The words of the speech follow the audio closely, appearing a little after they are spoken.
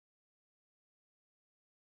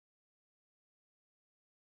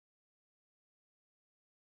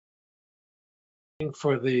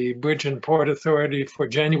for the Bridge and Port Authority for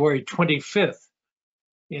January 25th.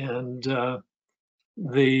 And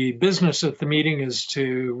the business at the meeting is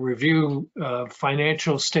to review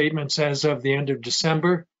financial statements as of the end of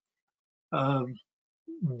December.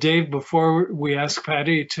 Dave, before we ask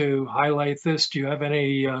Patty to highlight this, do you have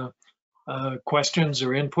any questions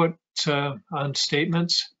or input on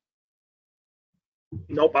statements?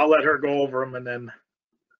 Nope, I'll let her go over them and then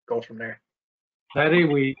go from there. Patty,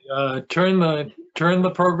 we turn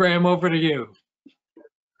the program over to you.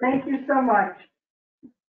 Thank you so much.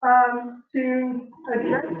 To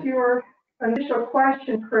address your initial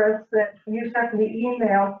question, Chris, that you sent me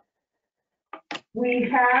email, we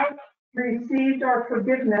have received our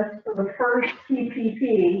forgiveness for the first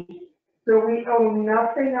PPP, so we owe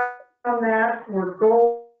nothing on that. We're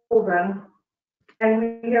golden,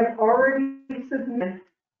 and we have already submitted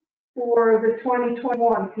for the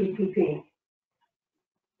 2021 PPP.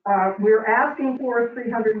 We're asking for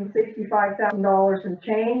 $365,000 and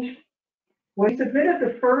change. When we submitted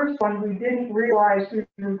the first one, we didn't realize we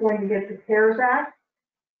were going to get the CARES Act.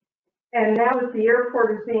 And now that the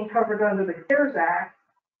airport is being covered under the CARES Act,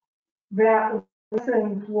 that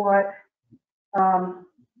lessens what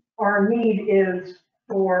our need is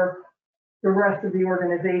for the rest of the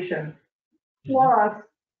organization. Plus,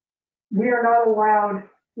 we are not allowed,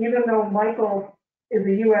 even though Michael is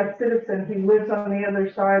a U.S. citizen, he lives on the other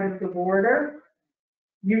side of the border,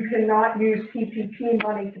 you cannot use PPP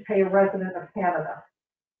money to pay a resident of Canada.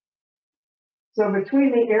 So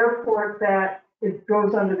between the airport that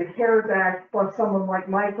goes under the CARES Act, plus someone like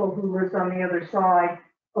Michael who lives on the other side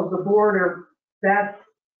of the border, that's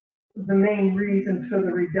the main reason for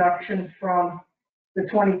the reduction from the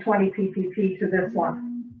 2020 PPP to this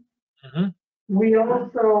one. Mm-hmm. We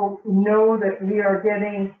also know that we are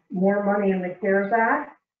getting more money in the CARES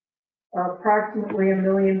Act, approximately $1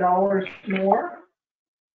 million more.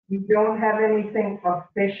 We don't have anything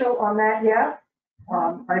official on that yet.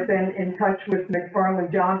 I've been in touch with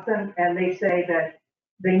McFarland Johnson, and they say that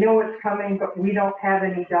they know it's coming, but we don't have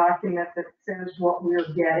any document that says what we're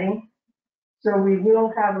getting. So we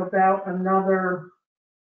will have about another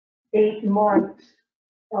 8 months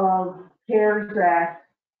of CARES Act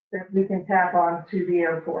that we can tap on to the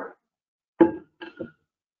airport.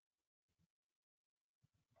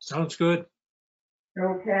 Sounds good.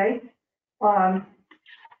 Okay.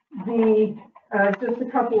 Just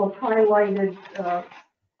a couple of highlighted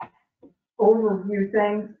overview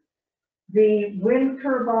things. The wind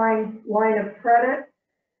turbine line of credit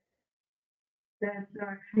that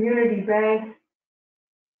Community Bank,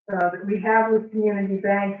 that we have with Community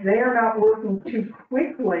Bank, they are not working too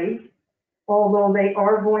quickly, although they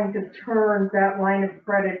are going to turn that line of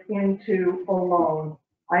credit into a loan.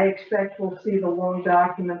 I expect we'll see the loan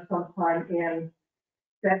document sometime in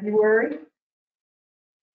February.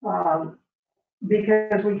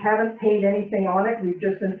 Because we haven't paid anything on it, we've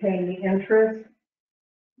just been paying the interest.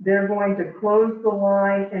 They're going to close the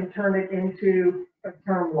line and turn it into a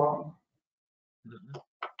term loan.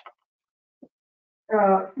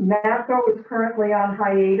 NAPCO is currently on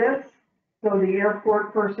hiatus, so the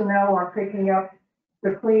airport personnel are picking up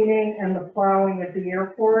the cleaning and the plowing at the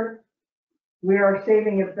airport. We are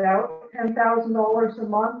saving about $10,000 a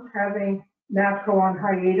month having NAPCO on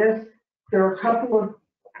hiatus. There are a couple of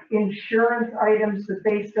insurance items that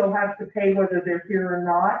they still have to pay whether they're here or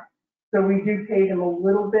not. So we do pay them a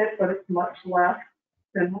little bit, but it's much less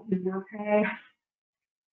than what we were paying.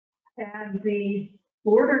 And the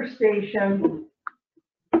border station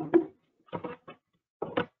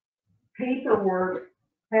paperwork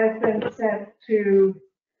has been sent to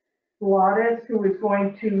Gladys, who is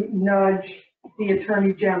going to nudge the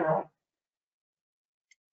Attorney General.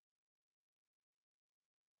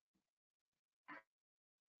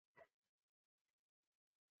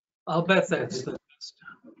 I'll bet that's the best.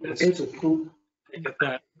 It's a cool. Get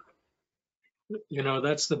that. You know,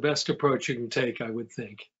 that's the best approach you can take, I would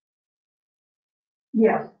think.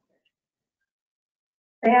 Yes.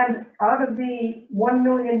 And out of the $1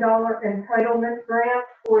 million entitlement grant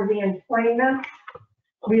for the employment,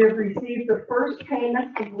 we have received the first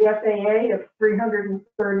payment from the FAA of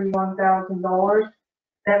 $331,000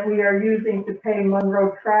 that we are using to pay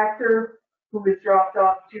Monroe Tractor, who has dropped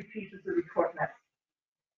off 2 pieces of equipment.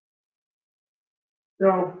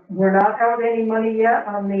 So we're not out any money yet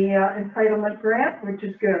on the entitlement grant, which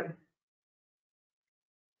is good.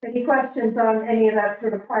 Any questions on any of that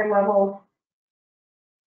sort of high level?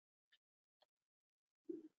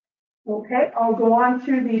 Okay, I'll go on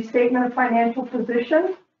to the statement of financial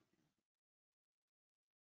position.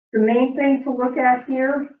 The main thing to look at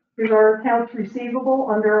here is our accounts receivable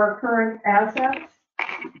under our current assets.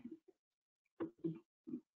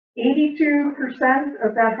 82%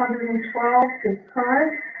 of that 112 is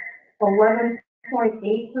current,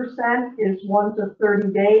 11.8% is 1 to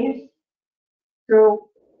 30 days. So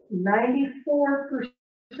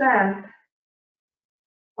 94%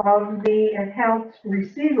 of the accounts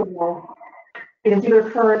receivable is either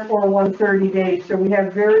current or 130 days. So we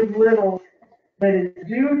have very little that is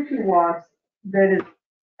due to us that is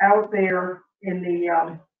out there in the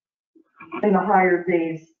higher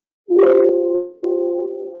days.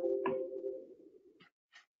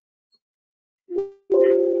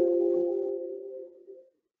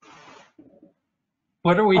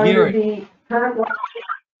 What are we Under hearing? the current one,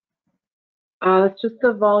 It's just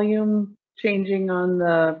the volume changing on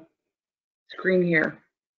the screen here.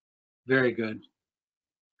 Very good.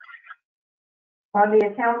 on the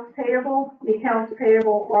the accounts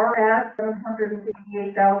payable are at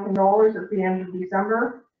 $788,000 at the end of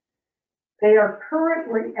December. They are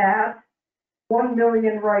currently at 1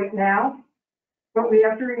 million right now, but we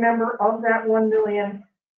have to remember of that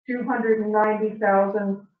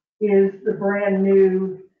 1,290,000 is the brand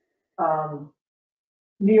new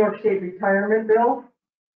New York State retirement bill.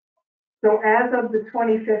 So as of the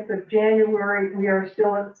 25th of January, we are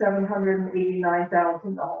still at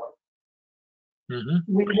 $789,000.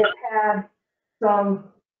 We have had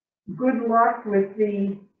some good luck with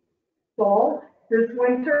the salt this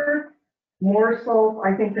winter, more salt,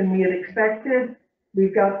 I think, than we had expected.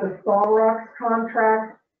 We've got the Thawrox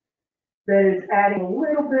contract that is adding a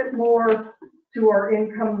little bit more to our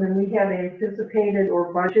income than we had anticipated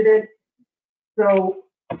or budgeted. So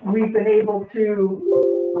we've been able to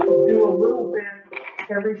do a little bit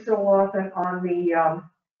every so often on the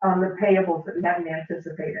payables that we hadn't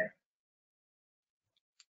anticipated.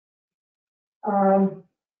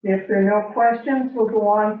 If there are no questions, we'll go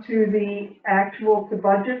on to the actual to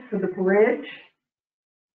budget for the bridge.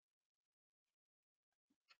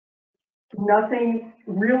 Nothing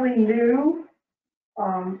really new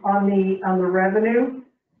on the revenue.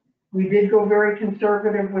 We did go very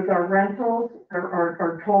conservative with our rentals,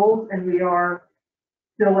 our tolls, and we are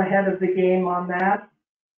still ahead of the game on that.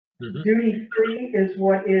 Duty free is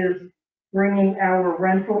what is bringing our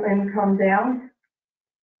rental income down.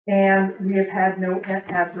 And we have had no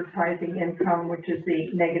advertising income, which is the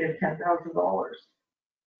negative $10,000.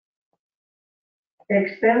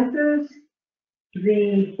 Expenses,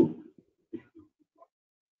 the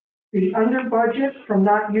under budget from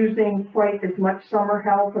not using quite as much summer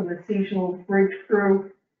help and the seasonal bridge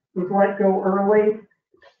crew was let go early,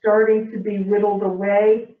 starting to be whittled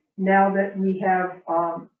away now that we have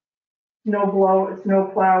snow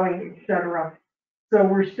plowing, etc. So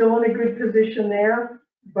we're still in a good position there,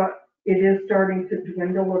 but it is starting to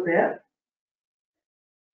dwindle a bit.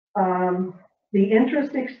 The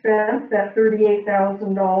interest expense, that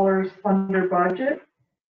 $38,000 under budget,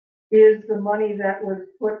 is the money that was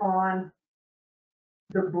put on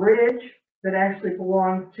the bridge that actually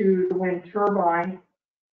belonged to the wind turbine.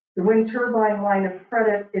 The wind turbine line of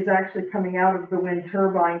credit is actually coming out of the wind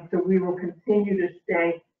turbine, so we will continue to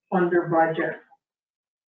stay under budget.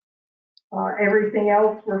 Everything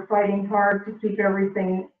else, we're fighting hard to keep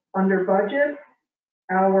everything under budget.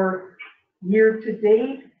 Our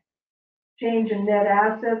year-to-date change in net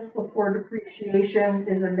assets before depreciation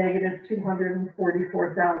is a negative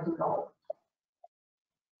 $244,000.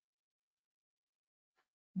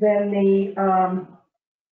 Then the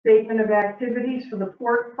statement of activities for the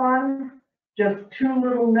port fund, just two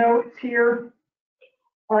little notes here.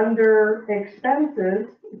 Under expenses,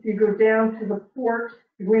 if you go down to the port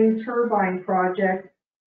wind turbine project,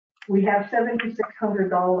 we have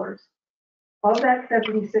 $7,600. Of that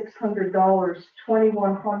 $7,600,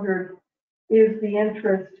 $2,100 is the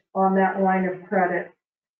interest on that line of credit.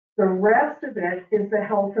 The rest of it is the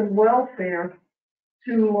health and welfare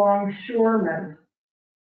to longshoremen.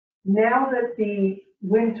 Now that the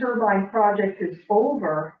wind turbine project is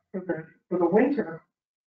over for the winter,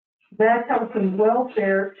 that health and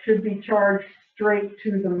welfare should be charged straight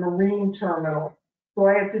to the marine terminal. So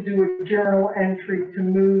I have to do a journal entry to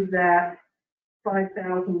move that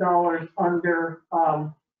 $5,000 under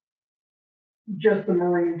just the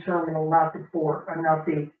marine terminal, not the port, or not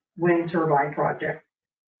the wind turbine project.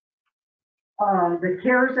 The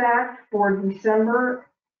CARES Act for December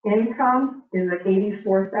income is at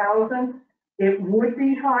 $84,000. It would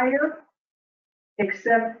be higher,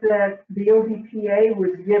 except that the OBPA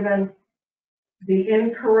was given the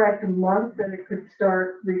incorrect month that it could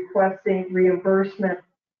start requesting reimbursement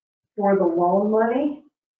for the loan money.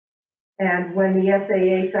 And when the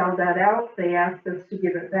FAA found that out, they asked us to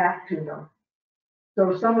give it back to them.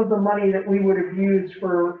 So some of the money that we would have used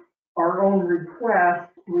for our own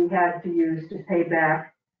request, we had to use to pay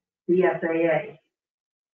back the FAA.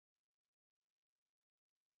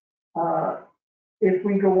 If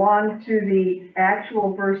we go on to the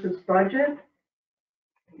actual versus budget,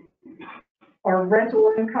 our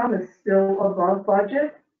rental income is still above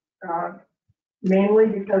budget, mainly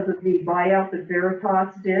because of the buyout that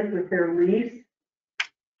Veritas did with their lease.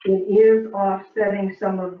 It is offsetting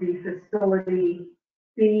some of the facility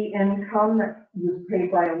fee income that was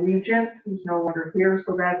paid by Allegiant, who's no longer here,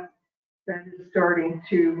 so that is starting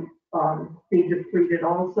to be depleted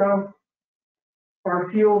also.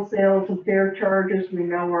 Our fuel sales and fare charges, we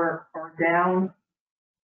know are down.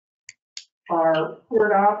 Our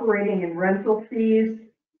port operating and rental fees,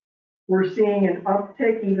 we're seeing an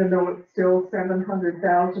uptick, even though it's still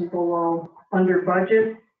 700,000 below under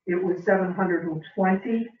budget. It was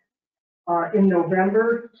 720 in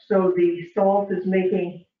November, so the SALT is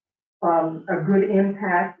making a good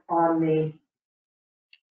impact on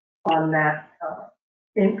that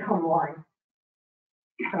income line.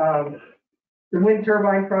 The wind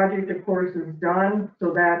turbine project, of course, is done,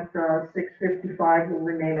 so that 655 will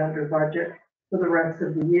remain under budget for the rest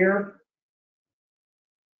of the year.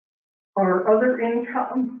 Our other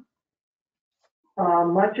income,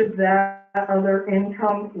 much of that other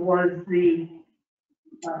income was the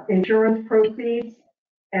insurance proceeds,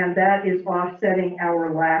 and that is offsetting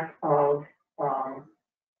our lack of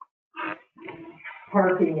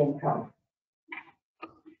parking income.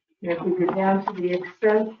 If we go down to the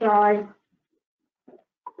expense side,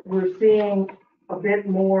 we're seeing a bit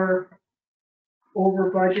more over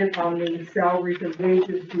budget on the salaries and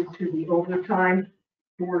wages due to the overtime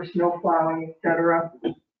for snow plowing, etc.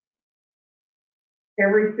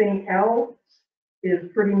 Everything else is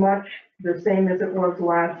pretty much the same as it was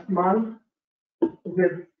last month,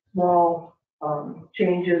 with small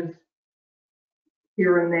changes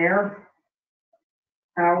here and there.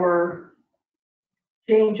 Our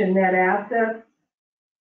change in net assets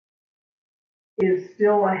is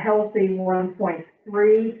still a healthy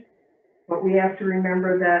 1.3, but we have to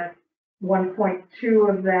remember that 1.2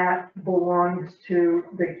 of that belongs to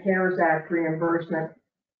the CARES Act reimbursement.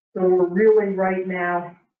 So we're really right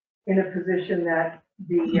now in a position that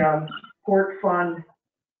the port fund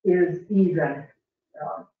is even,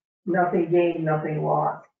 nothing gained, nothing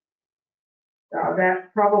lost.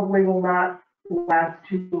 That probably will not last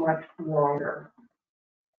too much longer.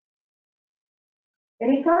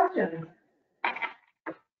 Any questions?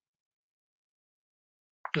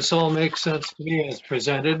 This all makes sense to me as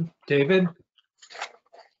presented. David?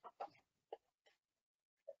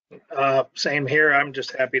 Same here. I'm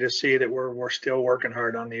just happy to see that we're still working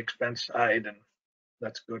hard on the expense side, and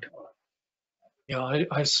that's good. Yeah,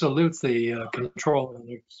 I salute the control of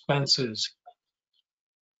the expenses.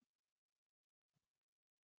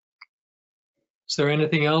 Is there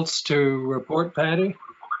anything else to report, Patty?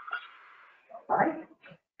 I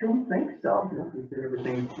don't think so.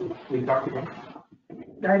 Everything we talked about.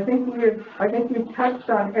 I think we've touched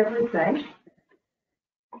on everything.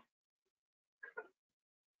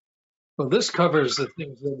 Well, this covers the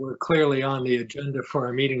things that were clearly on the agenda for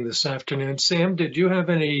our meeting this afternoon. Sam, did you have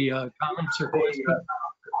any comments or questions?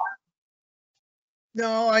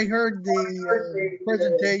 No, I heard the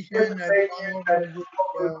presentation. I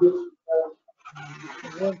followed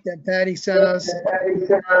the work that Patty sent us. I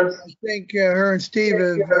think her and Steve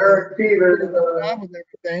have done a good job with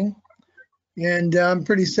everything. And I'm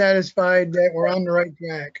pretty satisfied that we're on the right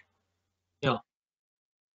track. Yeah.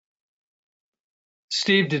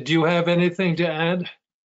 Steve, did you have anything to add?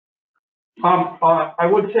 I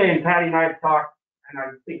would say, and Patty and I have talked, and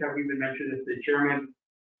I think I've even mentioned this to the chairman,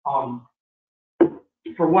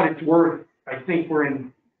 for what it's worth, I think we're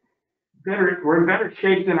in better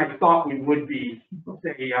shape than I thought we would be,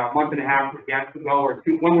 say a month and a half ago or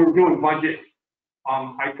two, when we were doing budget.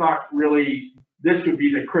 I thought really this would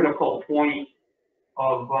be the critical point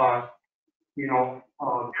of,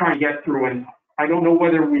 trying to get through. And I don't know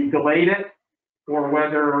whether we delayed it or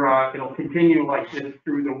whether it'll continue like this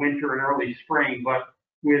through the winter and early spring. But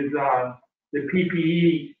with the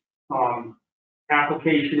PPE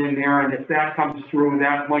application in there, and if that comes through,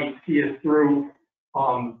 that might see us through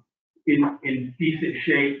in decent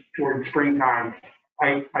shape towards springtime.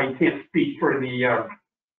 I can't speak for the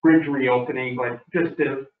bridge reopening, but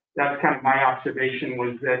that's kind of my observation,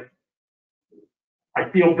 was that I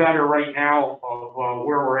feel better right now of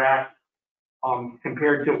where we're at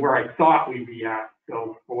compared to where I thought we'd be at.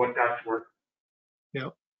 So for what that's worth. Yeah.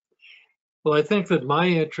 Well, I think that my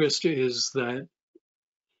interest is that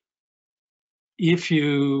if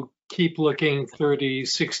you keep looking 30,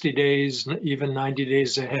 60 days, even 90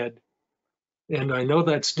 days ahead, and I know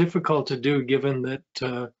that's difficult to do given that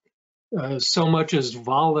so much is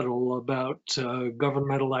volatile about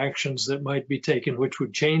governmental actions that might be taken, which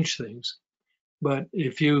would change things. But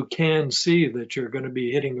if you can see that you're going to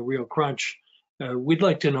be hitting a real crunch, we'd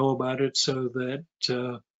like to know about it so that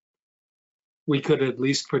we could at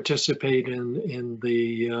least participate in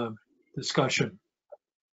the discussion.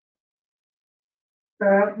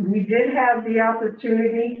 We did have the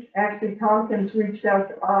opportunity, actually Tompkins reached out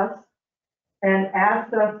to us and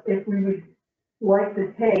asked us if we would like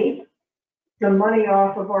to take the money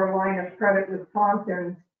off of our line of credit with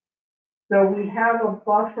Tompkins. So we have a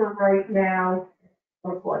buffer right now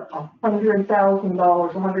of what, $100,000,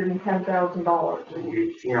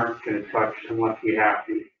 $110,000. We aren't going to touch unless we have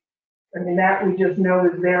to. I mean, that we just know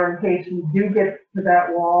is there in case we do get to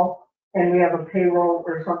that wall and we have a payroll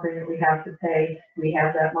or something that we have to pay, we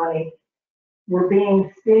have that money. We're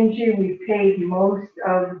being stingy. We paid most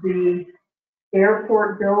of the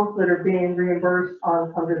airport bills that are being reimbursed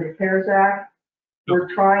under the CARES Act. We're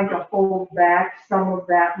trying to hold back some of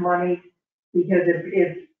that money because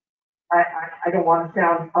I don't want to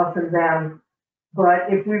sound us and them, but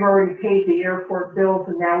if we've already paid the airport bills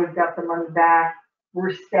and now we've got the money back,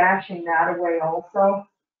 we're stashing that away also,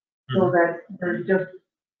 so that there's just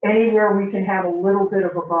anywhere we can have a little bit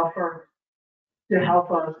of a buffer to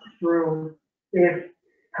help us through if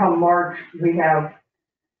come March we have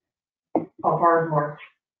a hard March.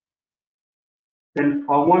 And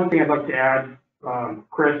one thing I'd like to add,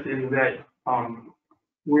 Chris, is that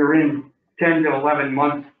we're in 10 to 11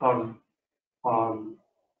 months of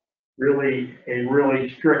really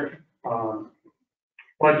strict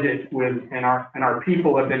budget and our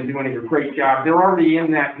people have been doing a great job. They're already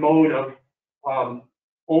in that mode of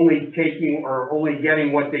only taking or only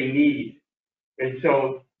getting what they need. And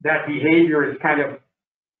so that behavior is kind of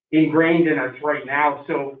ingrained in us right now.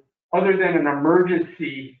 So other than an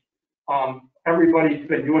emergency, everybody's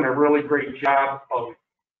been doing a really great job of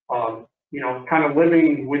kind of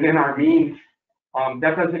living within our means.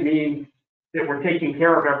 That doesn't mean that we're taking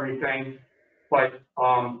care of everything, but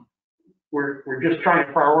we're just trying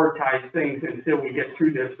to prioritize things until we get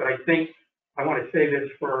through this. But I think I want to say this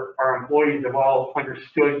for our employees have all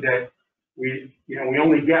understood that we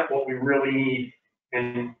only get what we really need,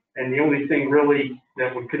 and the only thing really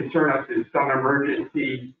that would concern us is some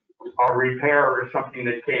emergency repair or something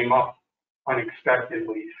that came up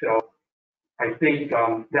unexpectedly. So I think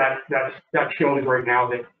that shows right now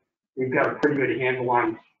that we've got a pretty good handle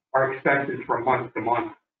on our expenses from month to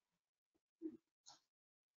month.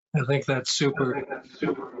 I think that's super.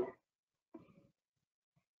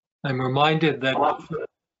 I'm reminded that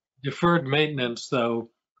deferred maintenance,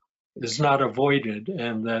 though, is not avoided,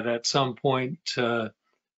 and that at some point, when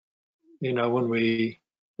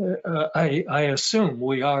I assume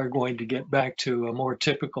we are going to get back to a more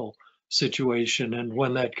typical situation, and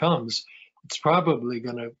when that comes, it's probably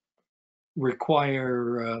going to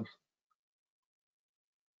require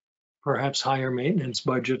perhaps higher maintenance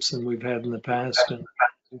budgets than we've had in the past. And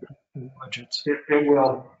budgets. It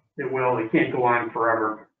will. It can't go on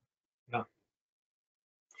forever. Yeah.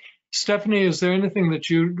 Stephanie, is there anything that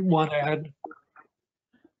you want to add?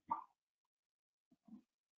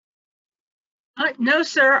 No,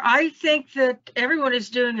 sir. I think that everyone is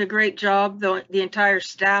doing a great job. The entire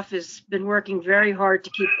staff has been working very hard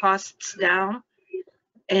to keep costs down.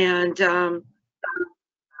 And from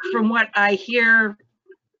what I hear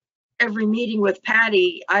every meeting with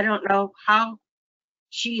Patty, I don't know how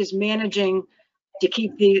she is managing to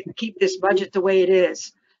keep this budget the way it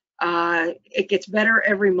is. It gets better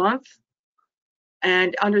every month.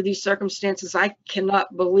 And under these circumstances, I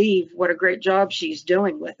cannot believe what a great job she's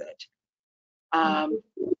doing with it. And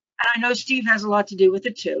I know Steve has a lot to do with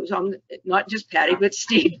it too. So I'm not just Patty, but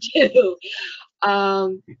Steve too. At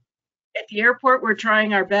the airport, we're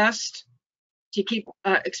trying our best to keep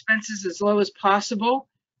expenses as low as possible.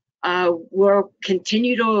 We'll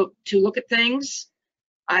continue to look at things.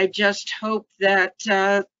 I just hope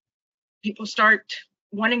that people start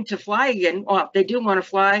wanting to fly again. Well, if they do want to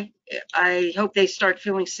fly, I hope they start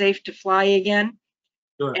feeling safe to fly again.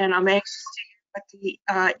 Sure. And I'm anxious to see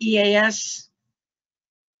what the EAS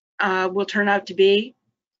will turn out to be.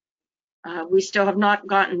 We still have not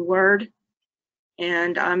gotten word,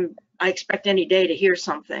 and I expect any day to hear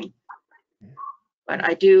something. But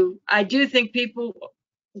I do think people,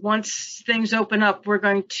 once things open up, we're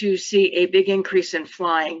going to see a big increase in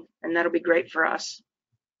flying, and that'll be great for us.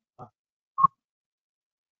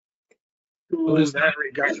 To that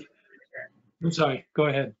regard, I'm sorry, go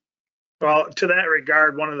ahead. well, to that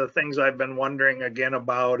regard, one of the things I've been wondering again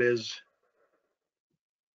about is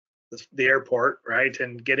the airport, right,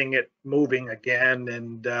 and getting it moving again.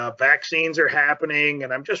 And vaccines are happening,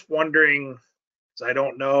 and I'm just wondering, 'cause I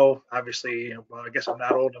don't know, obviously, well, I guess I'm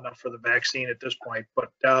not old enough for the vaccine at this point,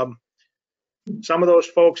 but some of those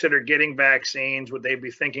folks that are getting vaccines, would they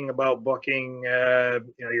be thinking about booking,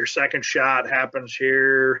 your second shot happens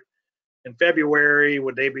here in February?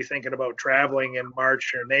 Would they be thinking about traveling in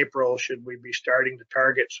March or in April? Should we be starting to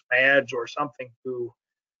target some ads or something to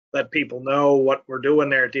let people know what we're doing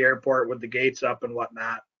there at the airport with the gates up and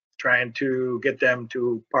whatnot, trying to get them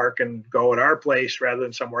to park and go at our place rather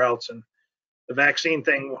than somewhere else? And the vaccine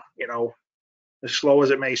thing, as slow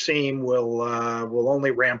as it may seem, will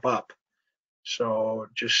only ramp up. So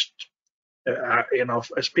just,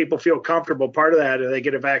 as people feel comfortable, part of that, if they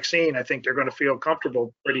get a vaccine, I think they're going to feel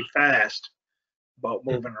comfortable pretty fast about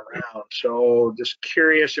moving around. So just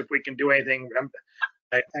curious if we can do anything.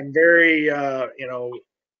 I'm very,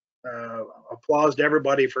 applause to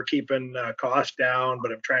everybody for keeping costs down,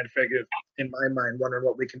 but I'm trying to figure, in my mind, wondering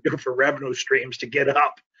what we can do for revenue streams to get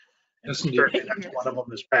up. And Yes, indeed. certainly that's one of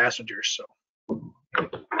them is passengers. So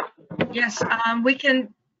Yes, we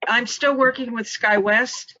can. I'm still working with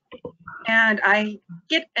SkyWest, and I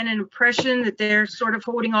get an impression that they're sort of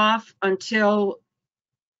holding off until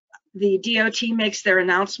the DOT makes their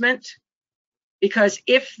announcement, because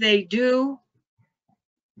if they do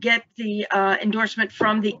get the endorsement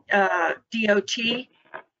from the DOT,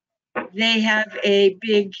 they have a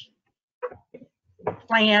big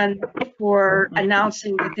plan for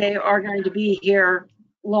announcing that they are going to be here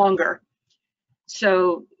longer.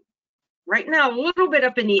 So right now, a little bit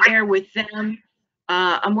up in the air with them.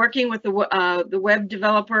 I'm working with the web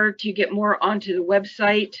developer to get more onto the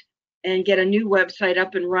website and get a new website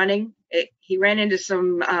up and running. He ran into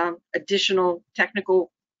some additional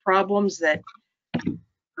technical problems that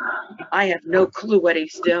I have no clue what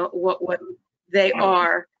he's doing, what they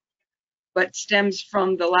are, but stems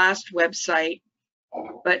from the last website.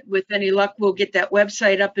 But with any luck, we'll get that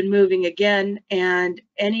website up and moving again. And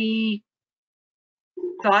any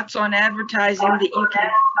thoughts on advertising that you can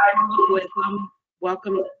come up with,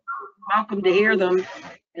 welcome to hear them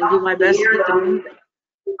and do my best to get them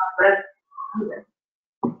moving.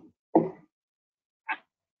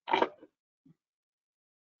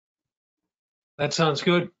 That sounds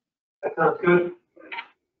good.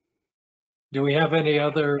 Do we have any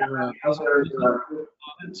other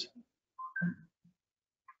comments?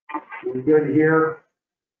 We're good here.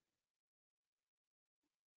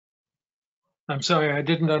 I'm sorry, I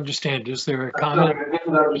didn't understand. Is there a comment?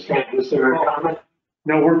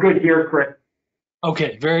 No, we're good here, Chris.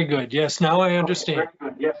 Okay, very good. Yes, now I understand.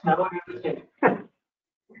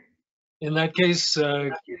 In that case, could I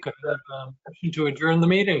have a motion to adjourn the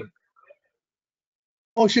meeting?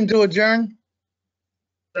 Motion to adjourn?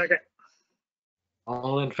 second.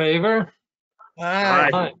 All in favor? Aye.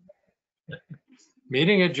 Aye.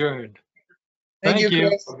 Meeting adjourned. Thank you,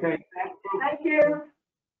 Chris. Okay, Thank you.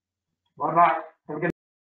 bye-bye.